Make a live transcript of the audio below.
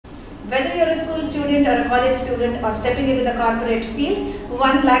Whether you're a school student or a college student or stepping into the corporate field,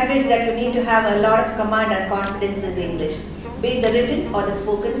 one language that you need to have a lot of command and confidence is English, be it the written or the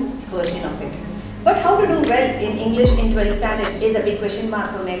spoken version of it. But how to do well in English in 12th standard is a big question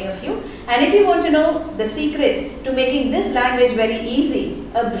mark for many of you. And if you want to know the secrets to making this language very easy,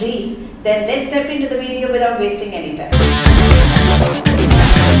 a breeze, then let's step into the video without wasting any time.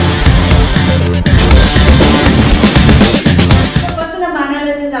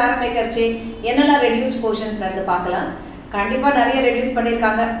 Analysis ஆரம்பிக்கறச்சே என்னெல்லாம் reduced portions நடந்து பார்க்கலாம். கண்டிப்பா நிறைய reduce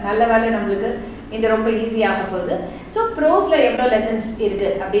பண்ணிருக்காங்க. நல்ல வேளை நமக்கு இந்த ரொம்ப ஈஸி ஆக போகுது. So prose-ல எவ்வளவு lessons இருக்கு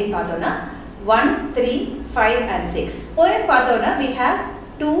அப்படினு பார்த்தோம்னா 1, 3, 5 and 6. Poem பார்த்தோம்னா we have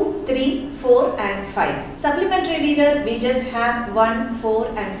 2, 3, 4 and 5. Supplementary reader we just have 1, 4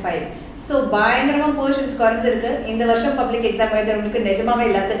 and 5. So பயங்கரமா portions குறஞ்சிருக்கு. இந்த வருஷம் பப்ளிக் எக்ஸாம் எழுதுறவங்களுக்கு நிஜமாவே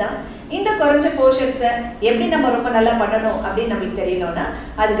லக் தான். இந்த குறஞ்ச portions எப்படி நம்ம ரொம்ப நல்லா பண்ணனும் அப்படி நமக்கு தெரியணும்னா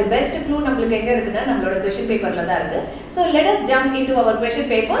அதுக்கு பெஸ்ட் க்ளூ நமக்கு எங்க இருக்குன்னா நம்மளோட क्वेश्चन பேப்பர்ல தான் இருக்கு. So let us jump into our question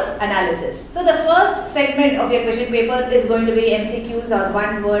paper analysis. So the first segment of your question paper is going to be MCQs or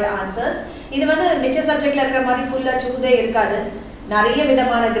one word answers. இது வந்து மிச்ச சப்ஜெக்ட்ல இருக்கிற மாதிரி ஃபுல்லா சூஸே இருக்காது. நிறைய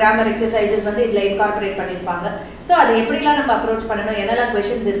விதமான கிராமர் எக்ஸர்சைசஸ் வந்து இதல இன்கார்ப்பரேட் பண்ணிருப்பாங்க. சோ அது எப்படிலாம் நம்ம அப்ரோச் பண்ணனும் என்னெல்லாம்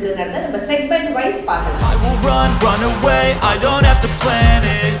क्वेश्चंस இருக்குங்கறத நம்ம செக்மென்ட் வைஸ் பார்க்கலாம். I will run away, I don't have to plan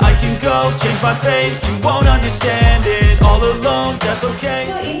it. I can go change my fate, you won't understand it. All alone, that's okay.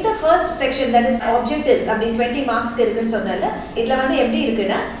 So in the first section that is objectives, I mean 20 marks இருக்குன்னு சொன்னல. இதல வந்து எப்படி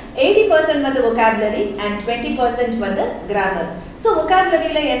இருக்குன்னா 80% வந்து vocabulary and 20% வந்து grammar. So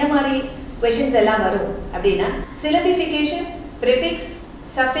vocabularyல என்ன மாதிரி questions எல்லாம் வரும் அப்படினா syllabification, prefix,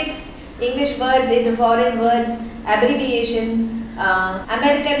 suffix, English words into foreign words, abbreviations,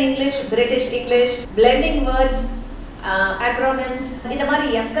 American English, British English, blending words, acronyms. இந்த மாதிரி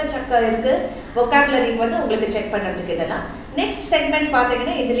எக்கச்சக்க இருக்கு. vocabulary வந்து உங்களுக்கு செக் பண்றதுக்கு இதெல்லாம். next segment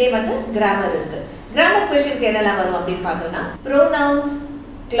பாத்தீங்கன்னா இதிலே வந்து grammar இருக்கு. grammar questions என்னெல்லாம் வரும் அப்படினு பார்த்தோம்னா pronouns,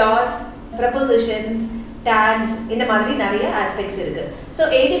 clause, prepositions, tags இந்த மாதிரி நிறைய aspects இருக்கு. So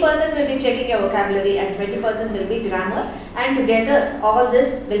 80% will be checking your vocabulary and 20% will be grammar, and together all this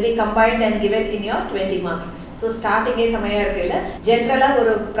will be combined and given in your 20 marks. So starting ஏ சமையா இருக்குல்ல. ஜெனரலா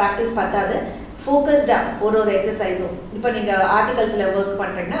ஒரு பிராக்டீஸ் பத்தாது. ஃபோக்கஸ்டா ஒரு எக்சர்சைஸும் இப்போ நீங்க ஆர்டிகல்ஸ்ல வர்க்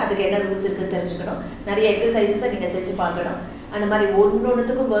பண்றீங்கன்னா அதுக்கு என்ன ரூல்ஸ் இருக்குன்னு தெரிஞ்சுக்கணும். நிறைய எக்சர்சைசஸ் நீங்க செஞ்சு பார்க்கணும். அந்த மாதிரி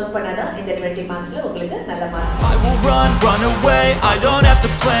ஒவ்வொன்றுத்துக்கும் வர்க் பண்ணாதான் இந்த 20 மார்க்ஸ்ல உங்களுக்கு நல்ல mark. I will run away, I don't have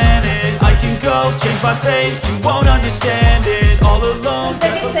to plan it. I can go change my fate, you won't understand it. All alone. The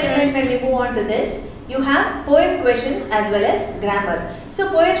second segment when we move on to this, you have poem questions as well as grammar. So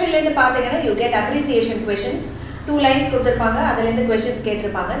poetry ல இருந்து பாத்தீங்கன்னா you get appreciation questions. 2 lines கொடுத்திருப்பாங்க அதுல இருந்து questions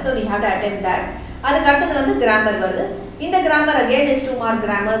கேட்டிருப்பாங்க. So we have to attempt that. அதுக்கு அடுத்து வந்து grammar வருது. இந்த grammar again is 2 mark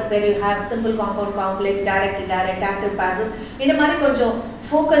grammar where you have simple, compound, complex, direct, indirect, active, passive. இந்த மாதிரி கொஞ்சம்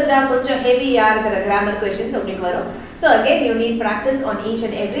focused கொஞ்சம் heavy இருக்கிற grammar questions உங்களுக்கு வரும். So again you need practice on each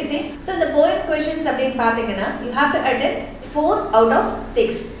and everything. So the poem questions அப்படினு பாத்தீங்கன்னா you have to attempt 4 out of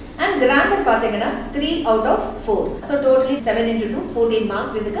 6 and grammar பாத்தீங்கன்னா 3 out of 4. So totally 7 into 2 14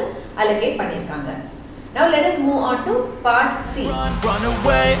 marks இதுக்கு allocate பண்ணிருக்காங்க. Now let us move on to part C. Run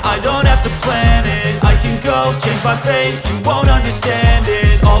away, I don't have to plan it. I can go change my fate, you won't understand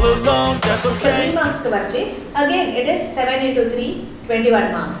it. All alone, that's okay. 3 marks க்கு வரச்சே again it is 7 into 3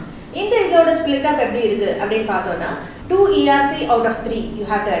 21 marks. இந்த இதோட split up எப்படி இருக்கு அப்படினு பார்த்தோம்னா 2 ERC out of 3 you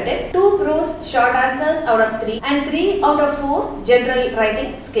have to attempt, 2 prose short answers out of 3 and 3 out of 4 general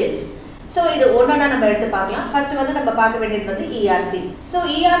writing skills. So இது ஒண்ணா நம்ம எடுத்து பார்க்கலாம். ஃபர்ஸ்ட் வந்து நம்ம பார்க்க வேண்டியது வந்து ERC. So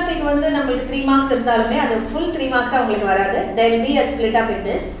ERC க்கு வந்து நமக்கு 3 marks இருந்தாலுமே அது full 3 marks உங்களுக்கு வராது. There will be a split up in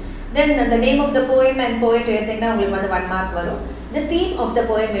this. Then the name of the poem and poet எழுதிங்கன்னா உங்களுக்கு வந்து 1 mark வரும். The theme of the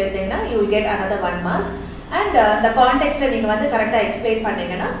poem எழுதிங்கன்னா you will get another 1 mark. And the context நீங்க வந்து கரெக்ட்டா explain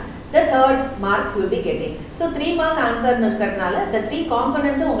பண்ணீங்கன்னா the third mark you will be getting. So 3 mark answer இருக்கிறதுனால the 3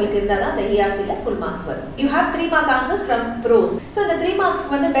 components உங்களுக்கு இருந்தாதான் the ERC ல full marks வரும். You have 3 mark answers from prose. So the 3 marks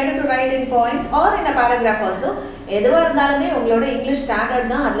வந்து better to write in points or in a paragraph also. எதுவா இருந்தாலுமே உங்களோட English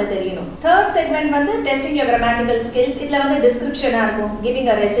standard தான் அதுல தெரியணும். Third segment வந்து testing your grammatical skills. இதுல வந்து description-ஆ இருக்கும், giving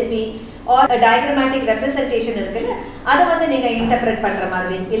a recipe or a diagrammatic representation இருக்குல்ல அத வந்து நீங்க இன்டர்பிரட் பண்ற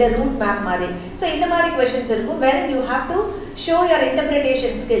மாதிரி இல்ல ரூட் மேப் மாதிரி. சோ இந்த மாதிரி क्वेश्चंस இருக்கும் where you have to show your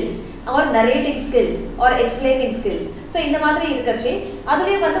interpretation skills or narrating skills or explaining skills. So இந்த மாதிரி இருக்கறச்சே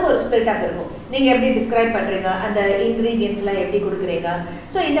அதுலயே வந்து ஒரு ஸ்பிளிட் அப் இருக்கும். நீங்க எப்படி டிஸ்கிரைப் பண்றீங்க அந்த ingredientsலாம் எப்படி கொடுக்கறீங்க.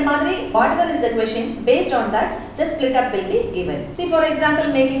 So இந்த மாதிரி whatever is the question based on that the split up will be given. See for example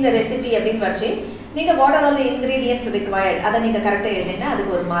making the recipe அப்படினு வரச்சே நீங்க what are all the ingredients required அத நீங்க கரெக்ட்டா எழுதினா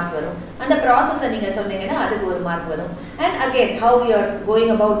அதுக்கு ஒரு மார்க் வரும். அந்த process நீங்க சொன்னீங்கன்னா அதுக்கு ஒரு மார்க் வரும். And again how you are going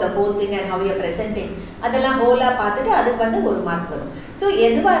about the whole thing and how you are presenting அதெல்லாம் ஹோலாக பார்த்துட்டு அதுக்கு வந்து ஒரு மார்க் வரும். ஸோ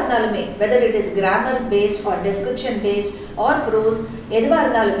எதுவாக இருந்தாலுமே whether it is grammar based or description based or prose எதுவாக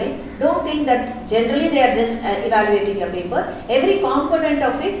இருந்தாலுமே don't think that generally they are just evaluating your paper. Every component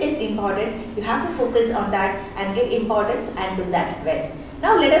of it is important. You have to focus on that and give importance and do that well.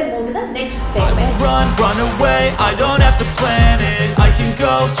 Now let us move to the next segment. Run away, I don't have to plan it. I can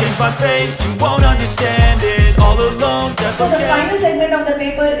go, change my fate, you won't understand it. All alone, that's so okay. The final segment of the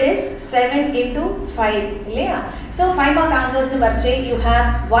paper is 7 into 5. Yeah? So 5 mark answers nu varche, you have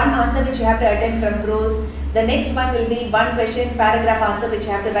one answer which you have to attempt from prose. The next one will be one question paragraph answer which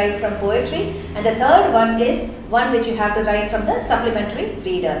you have to write from poetry, and the third one is one which you have to write from the supplementary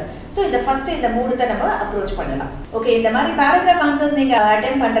reader. So in the first in the mood tha nama approach pannalam. Okay, இந்த மாதிரி paragraph answers நீங்க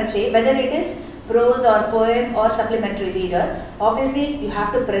attempt பண்றச்சே whether it is prose or poem or supplementary reader, obviously you have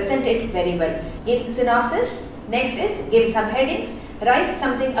to present it very well. Give synopsis, next is give subheadings, write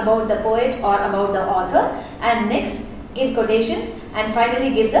something about the poet or about the author, and next give quotations, and finally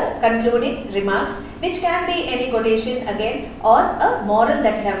give the concluding remarks, which can be any quotation again or a moral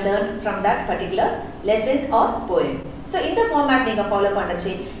that you have learned from that particular lesson or poem. So in the format neenga follow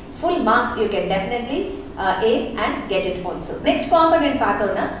pannache full marks you can definitely aim and get it also. Next component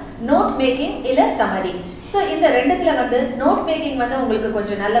பார்த்தோம்னா note making இல்ல summary. So இந்த ரெண்டுத்துல வந்து note making வந்து உங்களுக்கு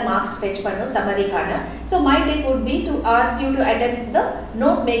கொஞ்சம் நல்ல marks fetch பண்ணும் summary கான. So my tip would be to ask you to attempt the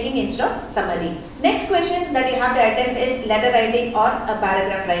note making instead of summary. Next question that you have to attempt is letter writing or a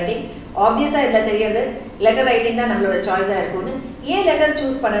paragraph writing. Obviously இதுல தெரியுது letter writing தான் நம்மளோட choice-ஆ இருக்கும்னு. ஏன் letter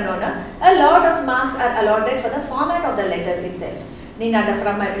choose பண்ணனும்னா a lot of marks are allotted for the format of the letter itself. நீங்க அந்த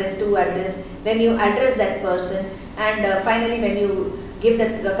from address to address, when you address that person, and finally when you give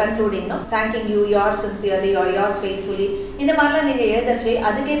the concluding no thanking you, yours sincerely or yours faithfully, இந்த மாதிரிலாம் நீங்க எழுதறச்சே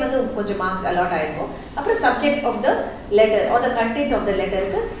அதுக்கே வந்து கொஞ்சம் marks allot ஆயிருக்கும். அப்புறம் subject of the letter or the content of the letter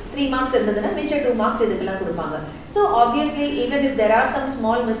க்கு 3 marks இருந்ததுன்னா மிச்ச 2 marks இதுக்கெல்லாம் கொடுப்பாங்க. So obviously even if there are some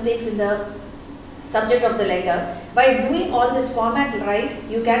small mistakes in the subject of the letter, by doing all this format right,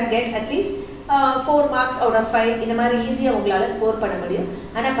 you can get at least 4 marks out of 5. இந்த மாதிரி ஈஸியா உங்களால score பண்ண முடியும்.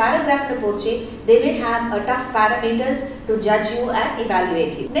 ஆனா paragraphல போச்சு they may have a tough parameters to judge you and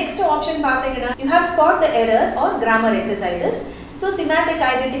evaluate you. Next option பாத்தீங்கன்னா you have spot the error or grammar exercises. So semantic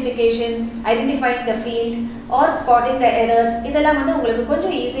identification, identifying the field or spotting the errors இதெல்லாம் வந்து உங்களுக்கு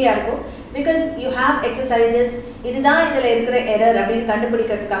கொஞ்சம் ஈஸியா இருக்கும் because you have exercises. இதுதான் இதுல இருக்கிற error அப்படினு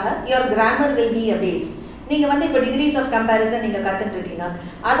கண்டுபிடிக்கிறதுக்காக your grammar will be a base. நீங்க வந்து இப்ப degrees of comparison நீங்க கத்துட்டு இருக்கீங்க,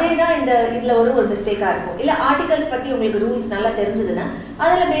 அதே தான் இந்த இதுல ஒரு மிஸ்டேக்கா இருக்கும். இல்ல ஆர்டிகல்ஸ் பத்தி உங்களுக்கு ரூல்ஸ் நல்லா தெரிஞ்சதுன்னா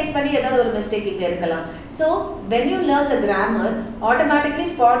அதல பேஸ் பண்ணி ஏதாவது ஒரு மிஸ்டேக் இங்க இருக்கலாம். So when you learn the grammar, automatically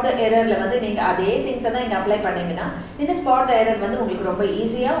spot the errorல வந்து நீங்க அதே things தான் இங்க அப்ளை பண்ணீங்கன்னா இந்த spot the error வந்து உங்களுக்கு ரொம்ப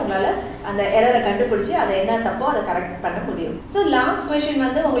ஈஸியா உங்களால அந்த எரரை கண்டுபிடிச்சு அது என்ன தப்போ அதை கரெக்ட் பண்ண முடியும். So last question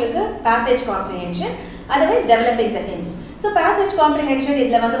வந்து உங்களுக்கு passage comprehension, otherwise developing the hints. So passage comprehension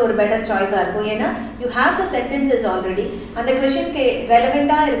இதுல வந்து ஒரு better choice-ஆ இருக்கும். ஏன்னா you have the sentences already. அந்த questionக்கு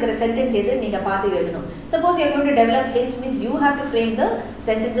relevant-ஆ இருக்கிற sentence எது நீங்க பார்த்து எழுதணும். Suppose you are going to develop hints means you have to frame the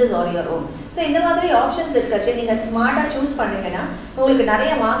sentences on your own. So இந்த மாதிரி ஆப்ஷன்ஸ் இருக்கறச்சே நீங்க ஸ்மார்ட்டா சூஸ் பண்ணீங்கன்னா உங்களுக்கு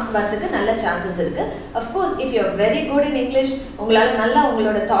நிறைய மார்க்ஸ் வரதுக்கு நல்ல chances இருக்கு. Of course if you are very good in English, உங்களால நல்லா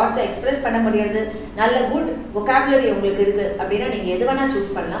உங்களோட thoughts எக்ஸ்பிரஸ் பண்ண முடியாது, நல்ல good vocabulary உங்களுக்கு இருக்கு அப்படினா நீங்க எது வேணா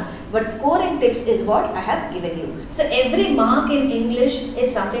சூஸ் பண்ணலாம். But scoring tips is what I have given you. So every mark in English is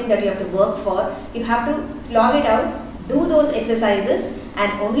something that you have to work for. You have to slog it out, do those exercises, and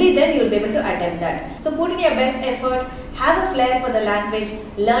only then you will be able to attempt that. So put in your best effort, have a flair for the language,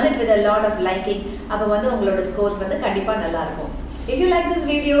 learn it with a lot of liking. அப்ப வந்து உங்களோட scores வந்து கண்டிப்பா நல்லா இருக்கும். If you like this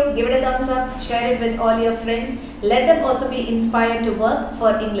video, give it a thumbs up, share it with all your friends. Let them also be inspired to work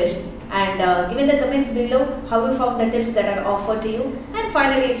for English. And give in the comments below how you found the tips that I've offered to you. And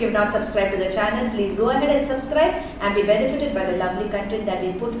finally, if you have not subscribed to the channel, please go ahead and subscribe and be benefited by the lovely content that we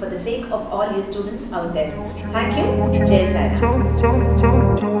put for the sake of all you students out there. Thank you. Jai Sai Ram.